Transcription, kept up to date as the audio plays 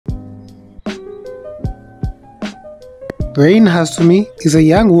Rain Hasumi is a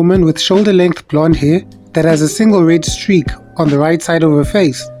young woman with shoulder-length blonde hair that has a single red streak on the right side of her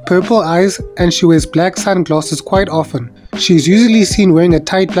face, purple eyes, and she wears black sunglasses quite often. She is usually seen wearing a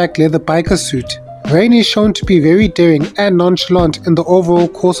tight black leather biker suit. Rain is shown to be very daring and nonchalant in the overall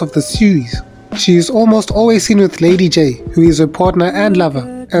course of the series. She is almost always seen with Lady J, who is her partner and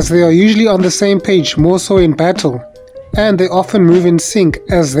lover, as they are usually on the same page more so in battle. And they often move in sync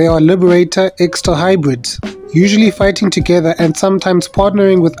as they are Liberator extra hybrids, usually fighting together and sometimes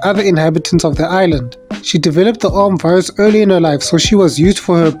partnering with other inhabitants of the island. She developed the arm virus early in her life, so she was used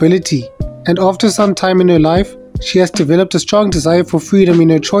for her ability, and after some time in her life, she has developed a strong desire for freedom in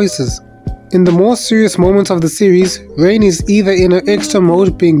her choices. In the more serious moments of the series, Rain is either in her extra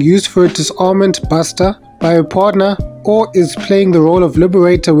mode being used for a disarmament buster by her partner, or is playing the role of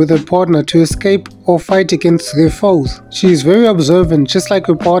Liberator with her partner to escape or fight against their foes. She is very observant, just like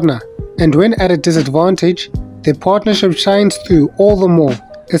her partner, and when at a disadvantage, their partnership shines through all the more,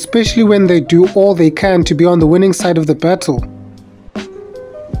 especially when they do all they can to be on the winning side of the battle. I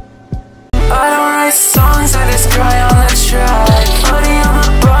don't write songs, I just cry on the track.